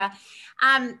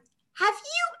Have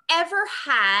you ever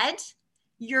had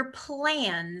your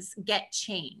plans get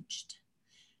changed?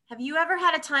 Have you ever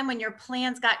had a time when your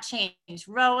plans got changed?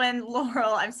 Rowan,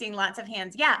 Laurel, I'm seeing lots of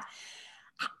hands. Yeah.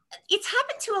 It's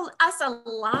happened to us a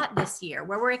lot this year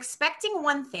where we're expecting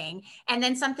one thing and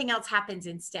then something else happens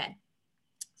instead.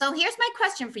 So here's my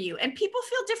question for you, and people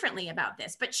feel differently about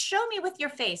this, but show me with your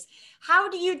face. How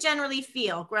do you generally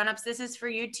feel? Grown-ups, this is for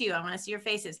you too. I want to see your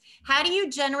faces. How do you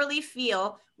generally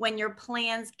feel when your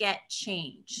plans get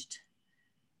changed?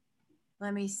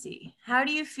 Let me see. How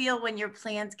do you feel when your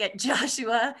plans get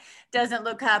Joshua doesn't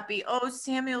look happy? Oh,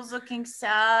 Samuel's looking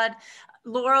sad.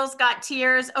 Laurel's got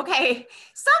tears. Okay.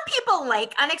 Some people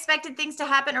like unexpected things to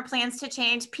happen or plans to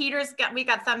change. We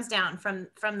got thumbs down from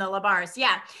the Labars.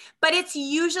 Yeah. But it's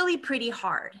usually pretty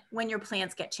hard when your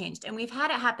plans get changed. And we've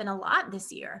had it happen a lot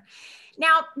this year.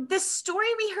 Now, the story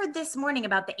we heard this morning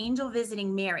about the angel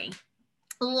visiting Mary,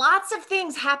 lots of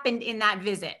things happened in that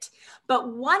visit.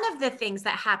 But one of the things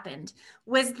that happened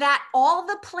was that all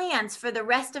the plans for the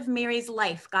rest of Mary's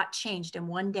life got changed in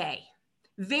one day,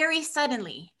 very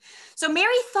suddenly. So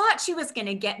Mary thought she was going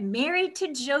to get married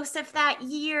to Joseph that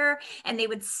year, and they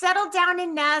would settle down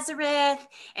in Nazareth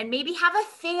and maybe have a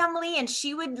family, and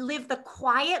she would live the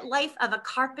quiet life of a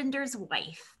carpenter's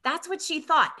wife. That's what she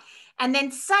thought. And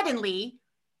then suddenly,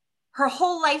 her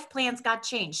whole life plans got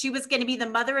changed. She was going to be the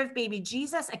mother of baby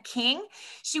Jesus, a king.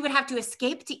 She would have to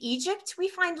escape to Egypt, we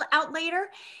find out later,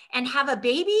 and have a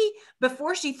baby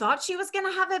before she thought she was going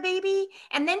to have a baby.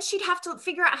 And then she'd have to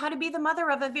figure out how to be the mother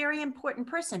of a very important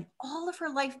person. All of her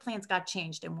life plans got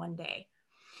changed in one day.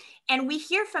 And we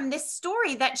hear from this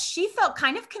story that she felt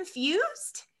kind of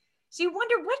confused. She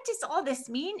wondered, what does all this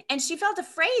mean? And she felt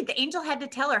afraid. The angel had to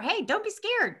tell her, hey, don't be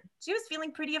scared. She was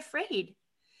feeling pretty afraid.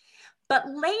 But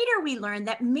later we learned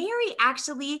that Mary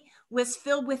actually was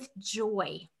filled with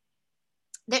joy,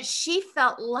 that she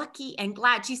felt lucky and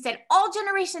glad. She said, all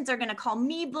generations are going to call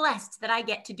me blessed that I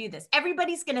get to do this.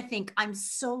 Everybody's going to think I'm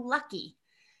so lucky.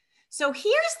 So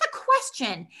here's the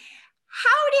question.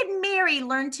 How did Mary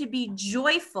learn to be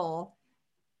joyful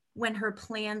when her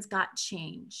plans got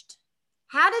changed?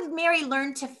 How did Mary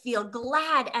learn to feel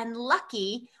glad and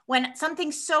lucky when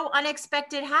something so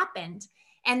unexpected happened?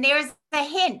 And there's a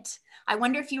hint. I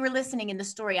wonder if you were listening in the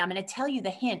story. I'm going to tell you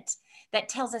the hint that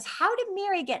tells us, how did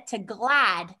Mary get to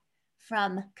glad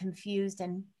from confused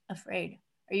and afraid?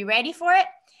 Are you ready for it?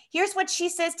 Here's what she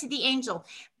says to the angel.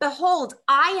 Behold,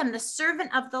 I am the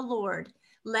servant of the Lord.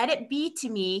 Let it be to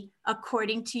me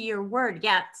according to your word.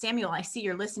 Yeah, Samuel, I see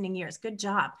your listening ears. Good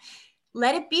job.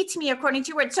 Let it be to me according to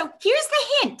your word. So here's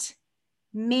the hint.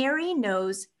 Mary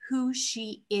knows who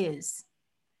she is.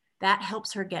 That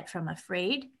helps her get from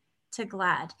afraid to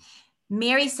glad.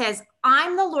 Mary says,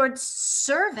 I'm the Lord's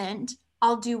servant.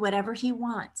 I'll do whatever he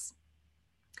wants.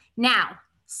 Now,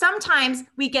 sometimes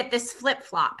we get this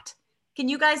flip-flopped. Can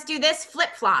you guys do this?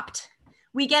 Flip-flopped.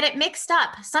 We get it mixed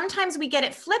up. Sometimes we get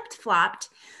it flipped-flopped.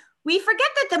 We forget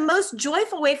that the most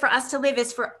joyful way for us to live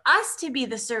is for us to be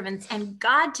the servants and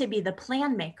God to be the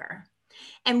plan maker.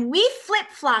 And we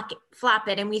flip-flop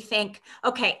it and we think,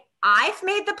 okay, I've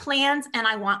made the plans and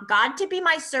I want God to be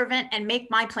my servant and make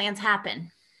my plans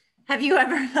happen. Have you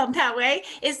ever felt that way?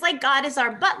 It's like God is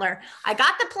our butler. I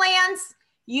got the plans,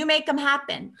 you make them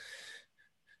happen.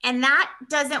 And that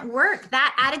doesn't work.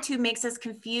 That attitude makes us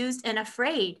confused and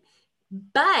afraid.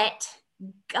 But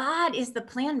God is the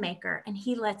plan maker and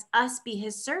he lets us be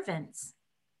his servants.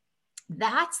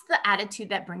 That's the attitude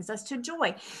that brings us to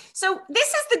joy. So this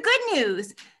is the good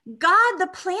news. God, the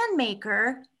plan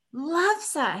maker,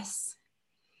 loves us.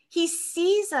 He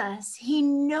sees us. He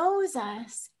knows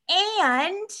us.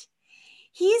 And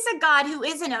he's a God who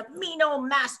isn't a mean old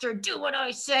master, do what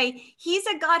I say. He's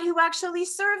a God who actually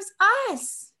serves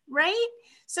us, right?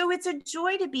 So it's a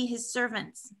joy to be his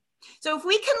servants. So if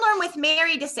we can learn with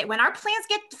Mary to say, when our plans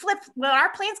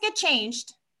get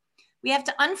changed, we have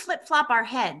to unflip-flop our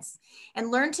heads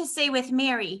and learn to say with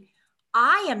Mary,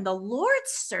 I am the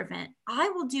Lord's servant. I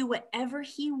will do whatever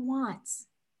he wants.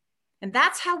 And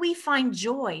that's how we find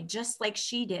joy, just like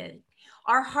she did.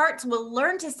 Our hearts will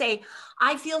learn to say,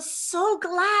 I feel so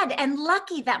glad and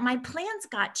lucky that my plans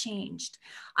got changed.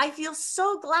 I feel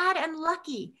so glad and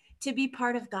lucky to be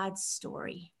part of God's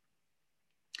story.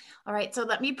 All right, so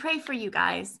let me pray for you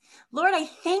guys. Lord, I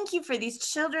thank you for these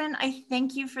children. I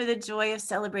thank you for the joy of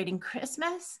celebrating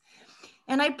Christmas.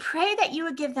 And I pray that you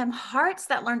would give them hearts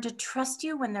that learn to trust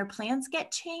you when their plans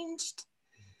get changed.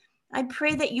 I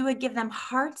pray that you would give them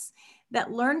hearts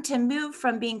that learn to move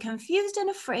from being confused and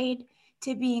afraid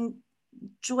to being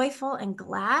joyful and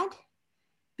glad,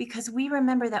 because we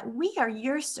remember that we are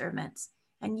your servants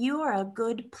and you are a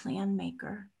good plan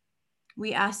maker.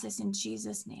 We ask this in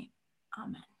Jesus' name.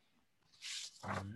 Amen.